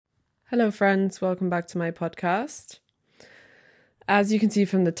Hello, friends. Welcome back to my podcast. As you can see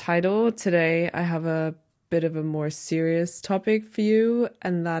from the title, today I have a bit of a more serious topic for you,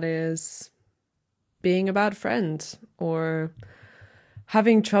 and that is being a bad friend or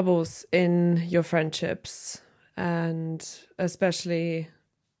having troubles in your friendships, and especially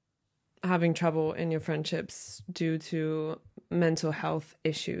having trouble in your friendships due to mental health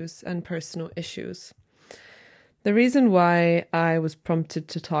issues and personal issues. The reason why I was prompted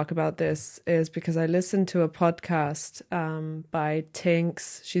to talk about this is because I listened to a podcast by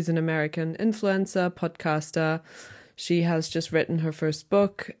Tinks. She's an American influencer, podcaster. She has just written her first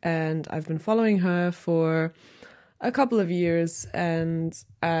book, and I've been following her for a couple of years, and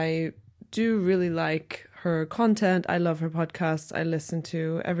I do really like her content. I love her podcast. I listen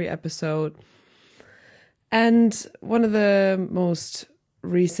to every episode. And one of the most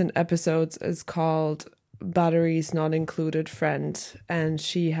recent episodes is called Batteries Not Included Friend, and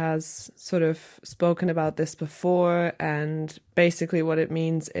she has sort of spoken about this before, and basically what it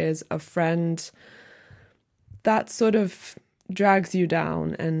means is a friend that sort of drags you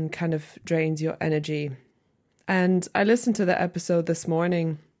down and kind of drains your energy. And I listened to the episode this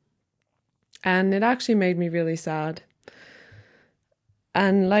morning, and it actually made me really sad.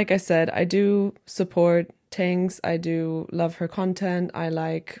 And like I said, I do support Tings. I do love her content. I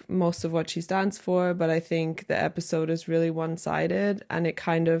like most of what she stands for, but I think the episode is really one-sided, and it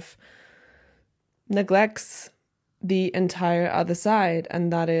kind of neglects the entire other side,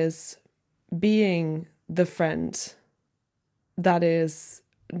 and that is being the friend that is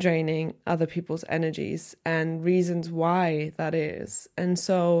draining other people's energies and reasons why that is. And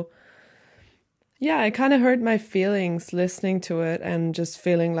so yeah, it kind of hurt my feelings listening to it and just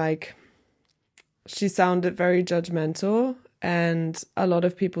feeling like she sounded very judgmental, and a lot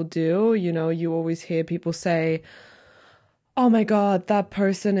of people do. You know, you always hear people say, oh my God, that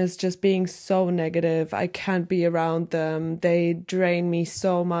person is just being so negative. I can't be around them. They drain me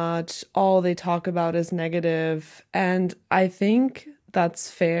so much. All they talk about is negative. And I think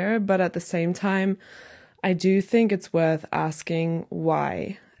that's fair, but at the same time, I do think it's worth asking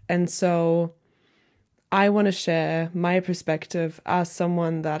why. And so I want to share my perspective as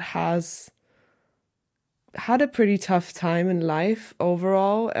someone that has had a pretty tough time in life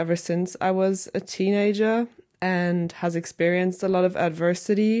overall ever since I was a teenager and has experienced a lot of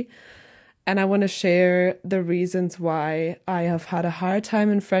adversity. And I want to share the reasons why I have had a hard time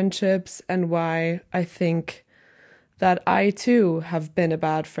in friendships and why I think that I too have been a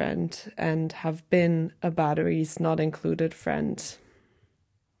bad friend and have been a batteries not included friend.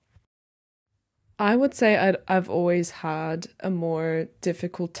 I would say I've always had a more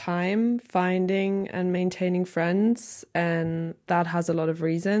difficult time finding and maintaining friends, and that has a lot of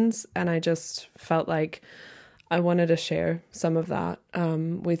reasons. And I just felt like I wanted to share some of that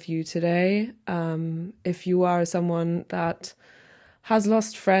with you today. If you are someone that has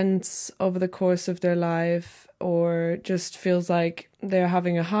lost friends over the course of their life, or just feels like they're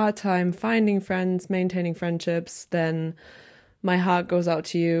having a hard time finding friends, maintaining friendships, then my heart goes out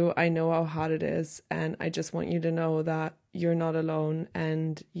to you. I know how hard it is, and I just want you to know that you're not alone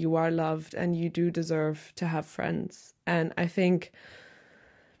and you are loved and you do deserve to have friends. And I think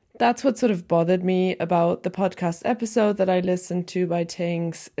that's what sort of bothered me about the podcast episode that I listened to by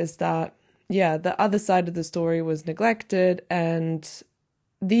Tings, is that, yeah, the other side of the story was neglected, and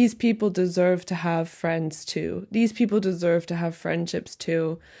these people deserve to have friends too. These people deserve to have friendships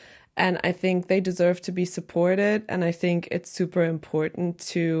too. And I think they deserve to be supported. And I think it's super important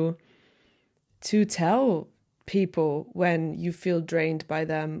to tell people when you feel drained by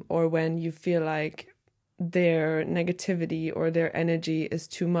them, or when you feel like their negativity or their energy is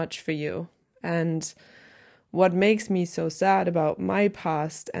too much for you. And what makes me so sad about my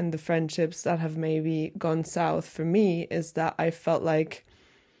past and the friendships that have maybe gone south for me is that I felt like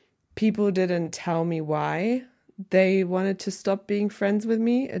people didn't tell me why they wanted to stop being friends with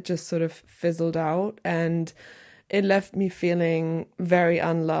me. It just sort of fizzled out, and it left me feeling very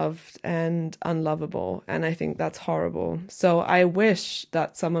unloved and unlovable. And I think that's horrible. So I wish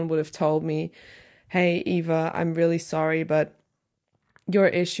that someone would have told me, hey, Eva, I'm really sorry, but your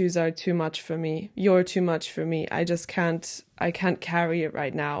issues are too much for me. You're too much for me. I can't carry it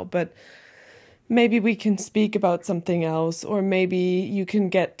right now. But maybe we can speak about something else, or maybe you can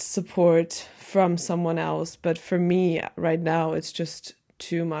get support from someone else. But for me right now, it's just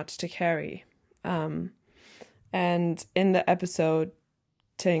too much to carry. And in the episode,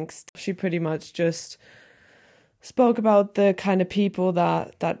 Tinks, she pretty much just spoke about the kind of people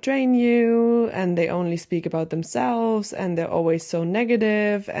that drain you, and they only speak about themselves, and they're always so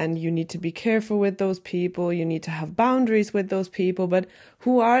negative, and you need to be careful with those people, you need to have boundaries with those people. But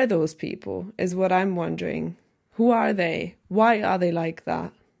who are those people is what I'm wondering. Who are they? Why are they like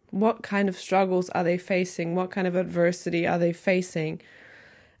that? What kind of struggles are they facing? What kind of adversity are they facing?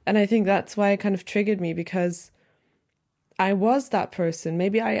 And I think that's why it kind of triggered me, because I was that person.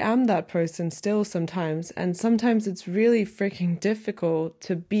 Maybe I am that person still sometimes. And sometimes it's really freaking difficult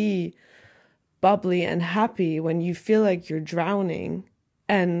to be bubbly and happy when you feel like you're drowning.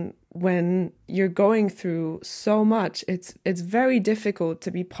 And when you're going through so much, it's very difficult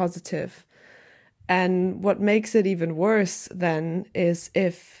to be positive. And what makes it even worse then is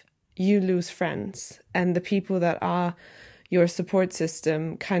if you lose friends and the people that are your support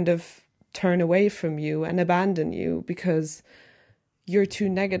system kind of turn away from you and abandon you because you're too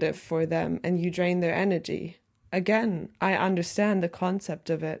negative for them and you drain their energy. Again, I understand the concept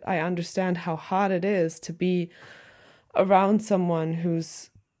of it. I understand how hard it is to be around someone who's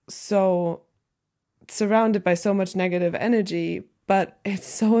so surrounded by so much negative energy, but it's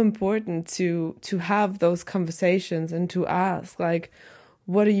so important to have those conversations and to ask, like,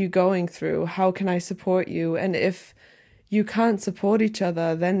 what are you going through? How can I support you? And if you can't support each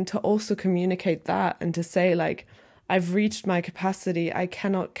other, then to also communicate that and to say, like, I've reached my capacity. I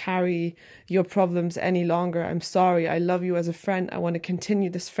cannot carry your problems any longer. I'm sorry. I love you as a friend. I want to continue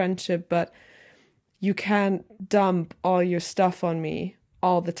this friendship, but you can't dump all your stuff on me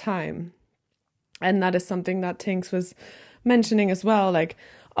all the time. And that is something that Tinks was mentioning as well. Like,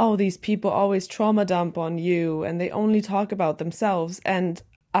 oh, these people always trauma dump on you and they only talk about themselves. And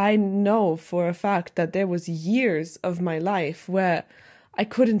I know for a fact that there was years of my life where I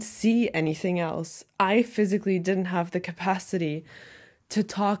couldn't see anything else. I physically didn't have the capacity to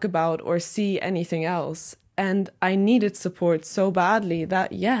talk about or see anything else. And I needed support so badly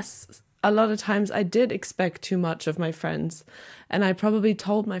that, yes, a lot of times I did expect too much of my friends. And I probably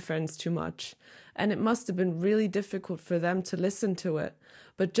told my friends too much. And it must have been really difficult for them to listen to it.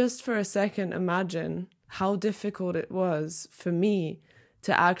 But just for a second, imagine how difficult it was for me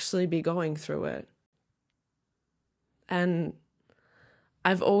to actually be going through it. And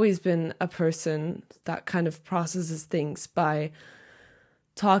I've always been a person that kind of processes things by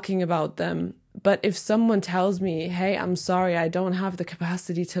talking about them. But if someone tells me, hey, I'm sorry, I don't have the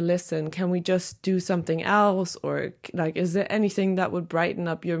capacity to listen, can we just do something else? Or like, is there anything that would brighten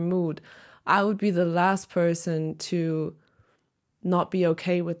up your mood? I would be the last person to not be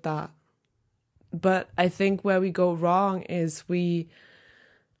okay with that. But I think where we go wrong is we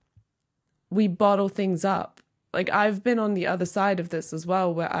bottle things up. Like, I've been on the other side of this as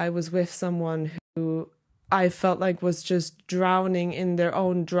well, where I was with someone who I felt like was just drowning in their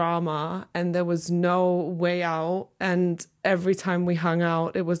own drama and there was no way out. And every time we hung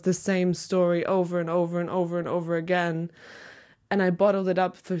out, it was the same story over and over and over and over again. And I bottled it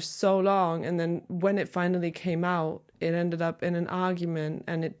up for so long. And then when it finally came out, it ended up in an argument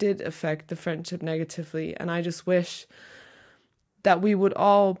and it did affect the friendship negatively. And I just wish that we would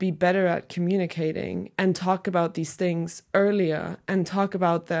all be better at communicating and talk about these things earlier and talk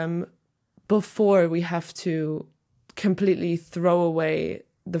about them before we have to completely throw away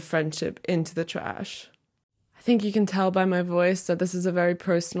the friendship into the trash. I think you can tell by my voice that this is a very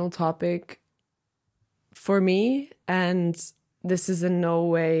personal topic for me, and this is in no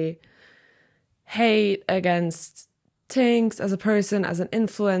way hate against Tinks as a person, as an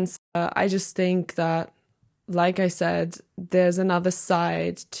influencer. I just think that, like I said, there's another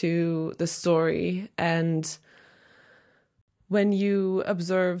side to the story. And when you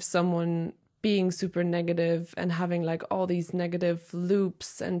observe someone being super negative and having like all these negative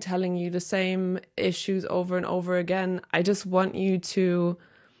loops and telling you the same issues over and over again, I just want you to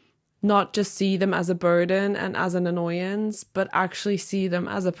not just see them as a burden and as an annoyance, but actually see them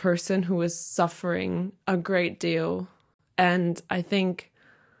as a person who is suffering a great deal. And I think,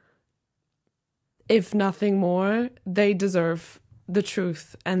 if nothing more, they deserve the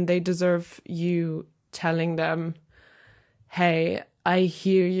truth and they deserve you telling them, hey, I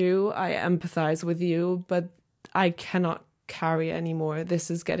hear you, I empathize with you, but I cannot carry anymore.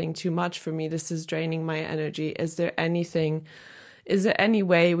 This is getting too much for me. This is draining my energy. Is there any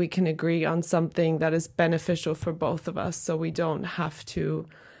way we can agree on something that is beneficial for both of us so we don't have to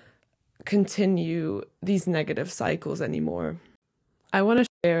continue these negative cycles anymore? I want to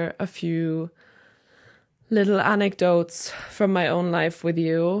share a few little anecdotes from my own life with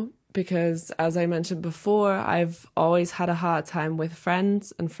you, because as I mentioned before, I've always had a hard time with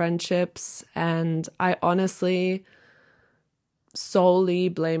friends and friendships, and I honestly solely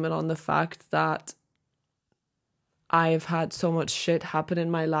blame it on the fact that I've had so much shit happen in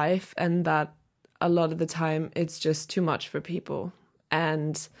my life, and that a lot of the time it's just too much for people.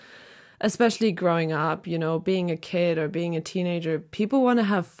 And especially growing up, you know, being a kid or being a teenager, people want to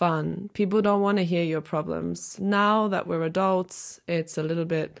have fun. People don't want to hear your problems. Now that we're adults, it's a little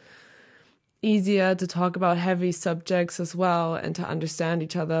bit easier to talk about heavy subjects as well and to understand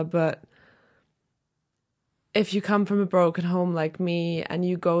each other. But if you come from a broken home like me and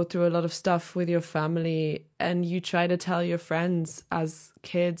you go through a lot of stuff with your family and you try to tell your friends as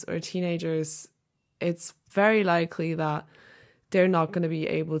kids or teenagers, it's very likely that they're not going to be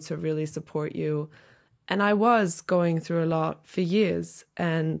able to really support you. And I was going through a lot for years,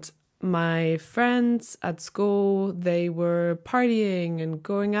 and my friends at school, they were partying and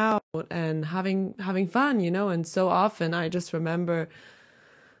going out and having fun, you know, and so often I just remember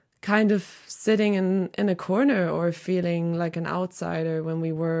kind of sitting in a corner or feeling like an outsider when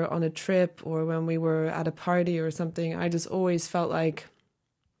we were on a trip or when we were at a party or something. I just always felt like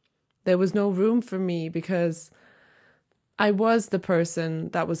there was no room for me because I was the person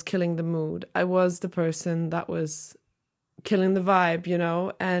that was killing the mood. I was the person that was killing the vibe, you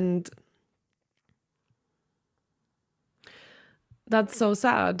know, and that's so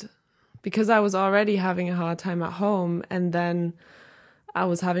sad because I was already having a hard time at home, and then I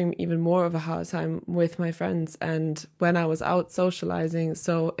was having even more of a hard time with my friends and when I was out socializing.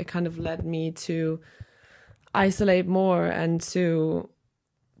 So it kind of led me to isolate more and to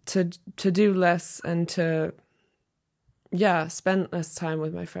do less and to spend less time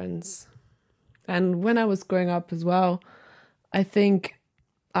with my friends. And when I was growing up as well, I think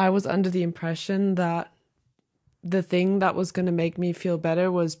I was under the impression that the thing that was going to make me feel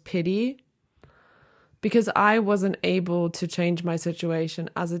better was pity, because I wasn't able to change my situation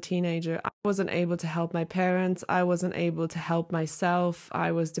as a teenager. I wasn't able to help my parents. I wasn't able to help myself.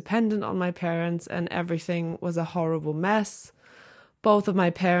 I was dependent on my parents and everything was a horrible mess. Both of my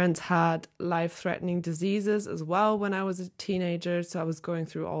parents had life-threatening diseases as well when I was a teenager, so I was going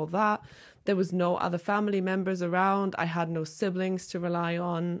through all that. There was no other family members around. I had no siblings to rely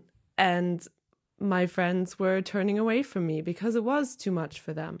on, and my friends were turning away from me because it was too much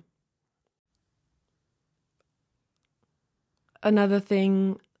for them. Another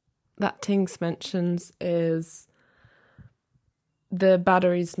thing that Tinks mentions is the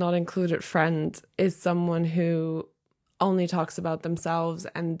batteries not included friend is someone who only talks about themselves,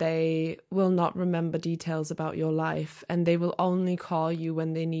 and they will not remember details about your life, and they will only call you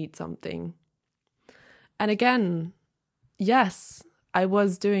when they need something. And again, yes, I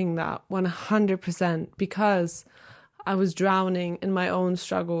was doing that 100% because I was drowning in my own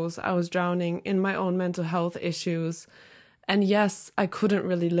struggles. I was drowning in my own mental health issues. And yes, I couldn't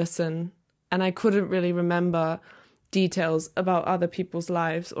really listen, and I couldn't really remember details about other people's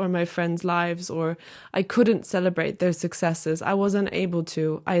lives or my friends' lives, or I couldn't celebrate their successes. I wasn't able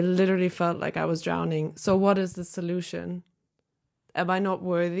to. I literally felt like I was drowning. So what is the solution? Am I not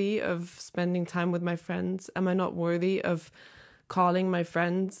worthy of spending time with my friends? Am I not worthy of calling my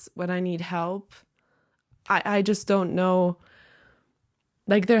friends when I need help? I just don't know.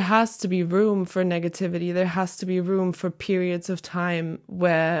 Like, there has to be room for negativity. There has to be room for periods of time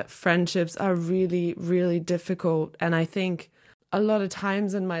where friendships are really, really difficult. And I think a lot of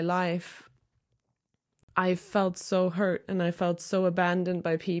times in my life, I felt so hurt and I felt so abandoned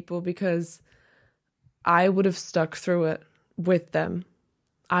by people because I would have stuck through it with them.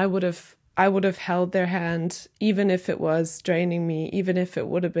 I would have held their hand, even if it was draining me, even if it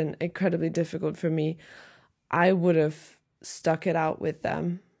would have been incredibly difficult for me. I would have stuck it out with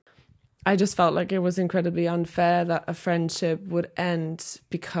them. I just felt like it was incredibly unfair that a friendship would end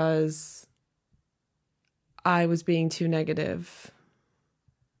because I was being too negative.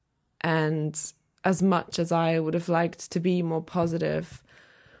 And as much as I would have liked to be more positive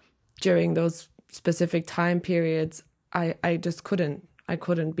during those specific time periods, I just couldn't. I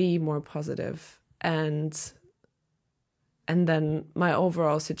couldn't be more positive. And then my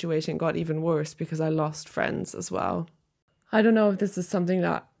overall situation got even worse because I lost friends as well. I don't know if this is something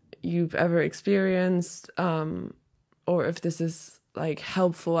that you've ever experienced, or if this is like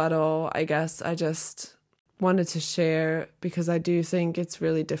helpful at all. I guess I just wanted to share because I do think it's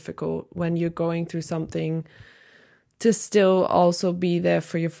really difficult when you're going through something to still also be there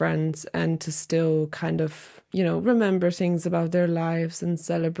for your friends and to still kind of, you know, remember things about their lives and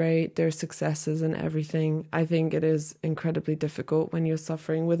celebrate their successes and everything. I think it is incredibly difficult when you're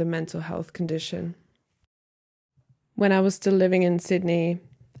suffering with a mental health condition. When I was still living in Sydney,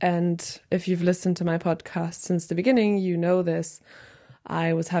 and if you've listened to my podcast since the beginning, you know this,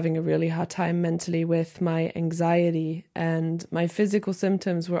 I was having a really hard time mentally with my anxiety, and my physical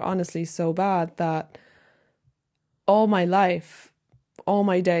symptoms were honestly so bad that all my life, all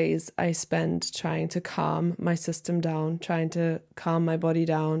my days, I spent trying to calm my system down, trying to calm my body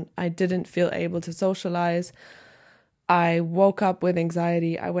down. I didn't feel able to socialize. I woke up with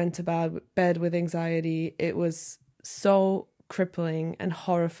anxiety. I went to bed with anxiety. It was so crippling and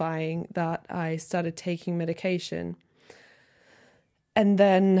horrifying that I started taking medication. And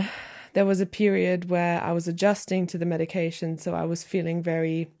then there was a period where I was adjusting to the medication, so I was feeling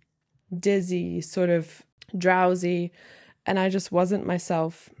very dizzy, sort of drowsy, and I just wasn't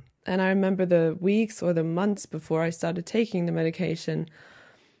myself. And I remember the weeks or the months before I started taking the medication,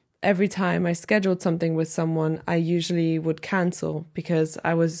 every time I scheduled something with someone, I usually would cancel because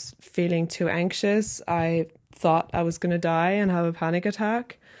I was feeling too anxious. I thought I was going to die and have a panic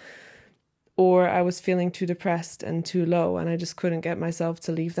attack, or I was feeling too depressed and too low, and I just couldn't get myself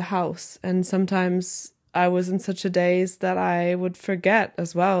to leave the house. And sometimes I was in such a daze that I would forget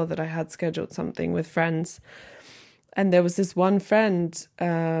as well that I had scheduled something with friends. And there was this one friend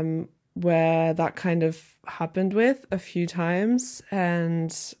where that kind of happened with a few times.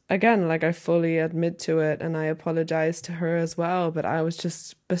 And again, like, I fully admit to it and I apologize to her as well. But I was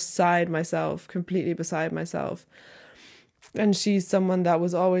just beside myself, completely beside myself. And she's someone that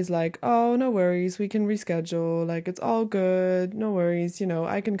was always like, oh, no worries, we can reschedule. Like, it's all good. No worries.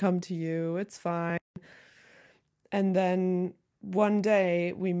 I can come to you. It's fine. And then one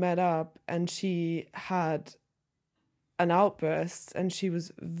day we met up and she had an outburst and she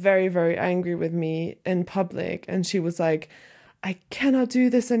was very, very angry with me in public. And she was like, I cannot do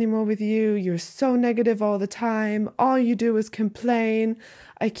this anymore with you. You're so negative all the time. All you do is complain.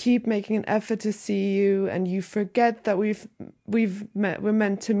 I keep making an effort to see you and you forget that we're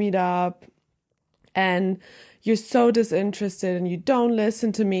meant to meet up, and you're so disinterested and you don't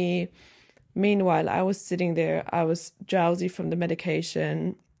listen to me. Meanwhile, I was sitting there. I was drowsy from the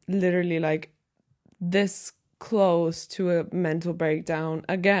medication, literally like this close to a mental breakdown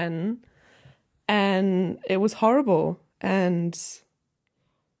again. And it was horrible. And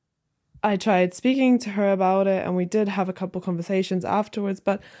I tried speaking to her about it, and we did have a couple conversations afterwards,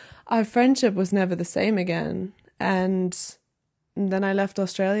 but our friendship was never the same again. And then I left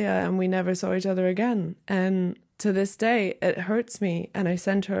Australia and we never saw each other again. And to this day, it hurts me. And I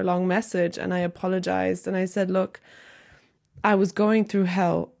sent her a long message and I apologized. And I said, look, I was going through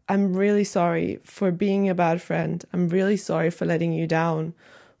hell. I'm really sorry for being a bad friend. I'm really sorry for letting you down,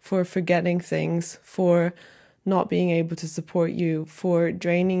 for forgetting things, for not being able to support you, for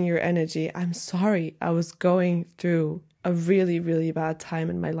draining your energy. I'm sorry. I was going through a really, really bad time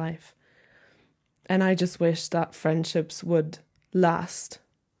in my life. And I just wish that friendships would last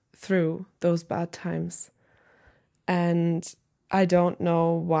through those bad times. And I don't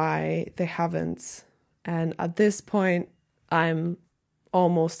know why they haven't. And at this point, I'm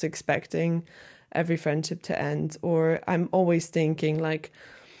almost expecting every friendship to end, or I'm always thinking like,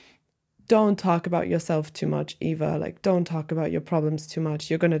 don't talk about yourself too much, Eva. Like, don't talk about your problems too much.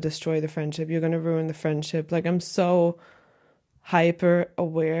 You're going to destroy the friendship. You're going to ruin the friendship. Like, I'm so hyper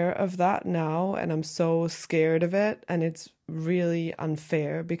aware of that now, and I'm so scared of it. And it's really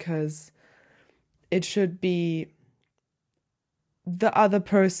unfair because it should be the other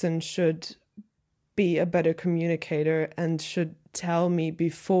person should be a better communicator and should tell me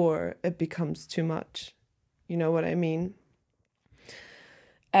before it becomes too much. You know what I mean?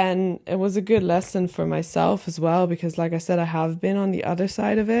 And it was a good lesson for myself as well, because like I said, I have been on the other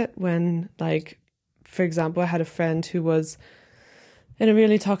side of it when, like, for example, I had a friend who was in a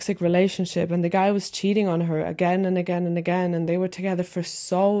really toxic relationship and the guy was cheating on her again and again and again, and they were together for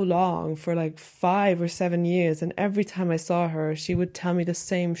so long, for like 5 or 7 years, and every time I saw her, she would tell me the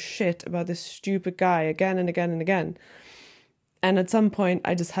same shit about this stupid guy again and again and again. And at some point,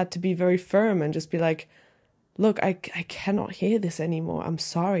 I just had to be very firm and just be like, look, I cannot hear this anymore. I'm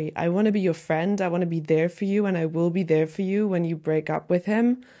sorry. I want to be your friend. I want to be there for you, and I will be there for you when you break up with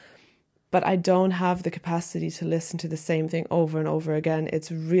him. But I don't have the capacity to listen to the same thing over and over again.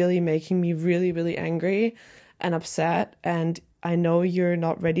 It's really making me really, really angry and upset. And I know you're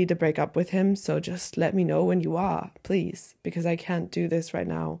not ready to break up with him, so just let me know when you are, please, because I can't do this right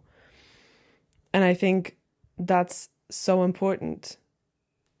now. And I think that's so important.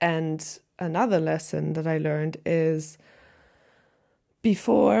 And another lesson that I learned is,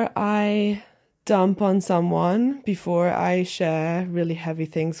 before I dump on someone, before I share really heavy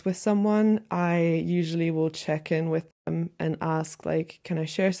things with someone, I usually will check in with them and ask, like, can I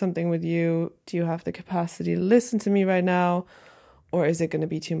share something with you? Do you have the capacity to listen to me right now? Or is it going to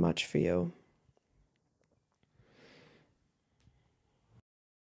be too much for you?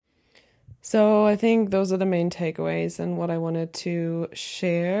 So I think those are the main takeaways and what I wanted to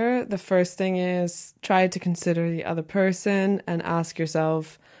share. The first thing is try to consider the other person and ask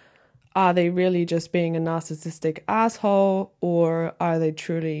yourself, are they really just being a narcissistic asshole, or are they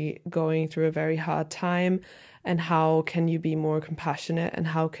truly going through a very hard time? And how can you be more compassionate, and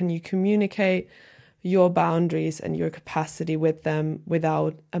how can you communicate your boundaries and your capacity with them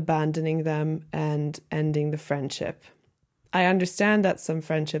without abandoning them and ending the friendship? I understand that some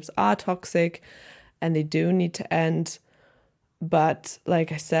friendships are toxic and they do need to end. But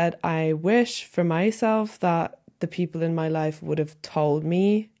like I said, I wish for myself that the people in my life would have told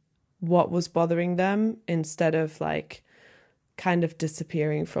me what was bothering them, instead of like kind of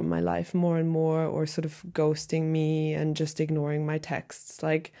disappearing from my life more and more, or sort of ghosting me and just ignoring my texts.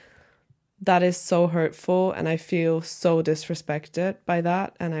 Like, that is so hurtful, and I feel so disrespected by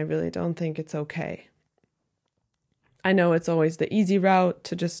that, and I really don't think it's okay. I know it's always the easy route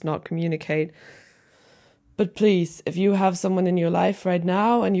to just not communicate, but please, if you have someone in your life right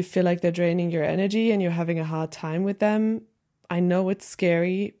now and you feel like they're draining your energy and you're having a hard time with them, I know it's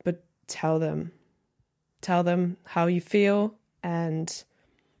scary, but tell them. Tell them how you feel, and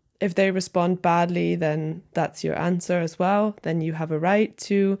if they respond badly, then that's your answer as well. Then you have a right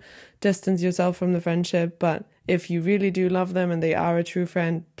to distance yourself from the friendship. But if you really do love them and they are a true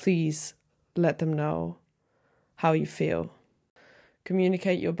friend, please let them know how you feel.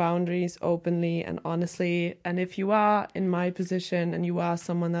 Communicate your boundaries openly and honestly. And if you are in my position and you are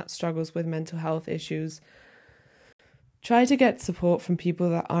someone that struggles with mental health issues, try to get support from people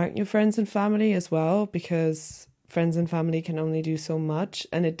that aren't your friends and family as well, because friends and family can only do so much,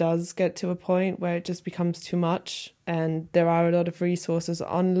 and it does get to a point where it just becomes too much. And there are a lot of resources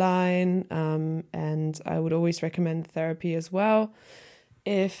online, and I would always recommend therapy as well.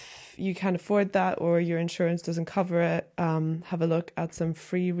 If you can't afford that or your insurance doesn't cover it, have a look at some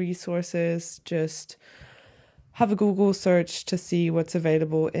free resources. Just have a Google search to see what's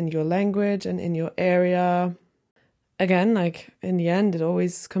available in your language and in your area. Again, like in the end, it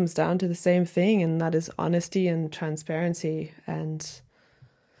always comes down to the same thing, and that is honesty and transparency, and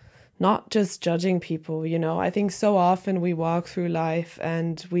not just judging people. You know, I think so often we walk through life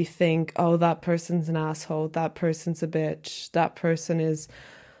and we think, oh, that person's an asshole, that person's a bitch, that person is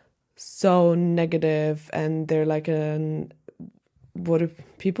so negative, and they're like what do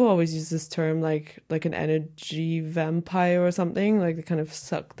people always use this term, like an energy vampire or something, like they kind of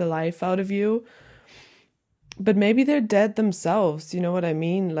suck the life out of you. But maybe they're dead themselves, you know what I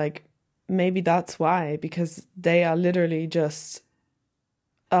mean? Like, maybe that's why, because they are literally just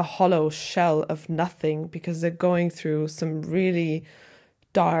a hollow shell of nothing, because they're going through some really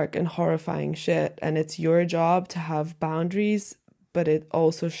dark and horrifying shit. And it's your job to have boundaries, but it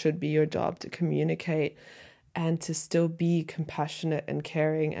also should be your job to communicate and to still be compassionate and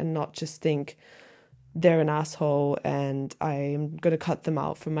caring, and not just think they're an asshole and I'm going to cut them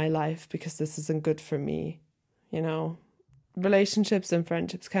out from my life because this isn't good for me. You know, relationships and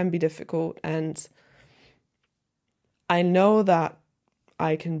friendships can be difficult, and I know that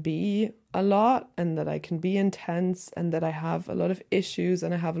I can be a lot, and that I can be intense, and that I have a lot of issues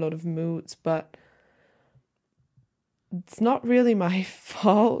and I have a lot of moods, but it's not really my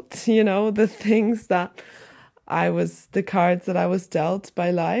fault, you know, the cards that I was dealt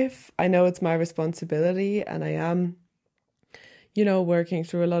by life. I know it's my responsibility, and I am, you know, working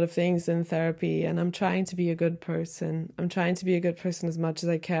through a lot of things in therapy, and I'm trying to be a good person. I'm trying to be a good person as much as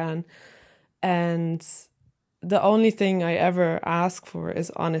I can. And the only thing I ever ask for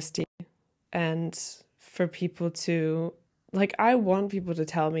is honesty, and for people to, like, I want people to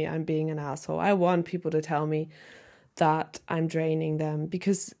tell me I'm being an asshole. I want people to tell me that I'm draining them,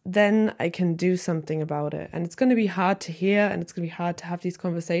 because then I can do something about it. And it's going to be hard to hear, and it's going to be hard to have these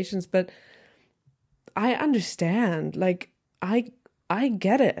conversations, but I understand. Like, I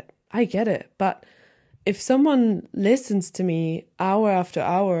get it. I get it. But if someone listens to me hour after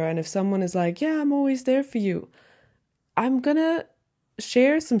hour, and if someone is like, yeah, I'm always there for you, I'm gonna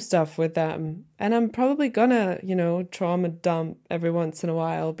share some stuff with them. And I'm probably gonna, you know, trauma dump every once in a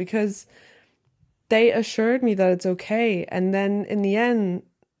while, because they assured me that it's okay. And then in the end,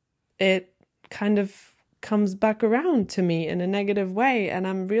 it kind of comes back around to me in a negative way. And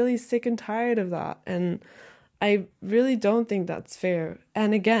I'm really sick and tired of that. And I really don't think that's fair.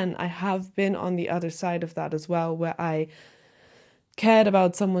 And again, I have been on the other side of that as well, where I cared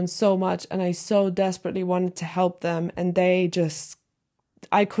about someone so much and I so desperately wanted to help them, and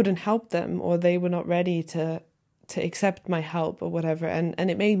I couldn't help them, or they were not ready to accept my help or whatever. And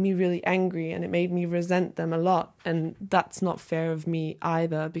it made me really angry, and it made me resent them a lot. And that's not fair of me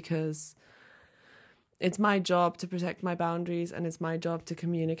either, because it's my job to protect my boundaries, and it's my job to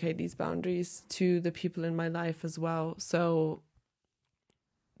communicate these boundaries to the people in my life as well. So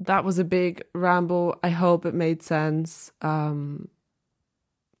that was a big ramble. I hope it made sense. And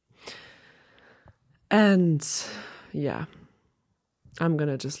yeah, I'm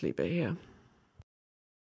gonna just leave it here.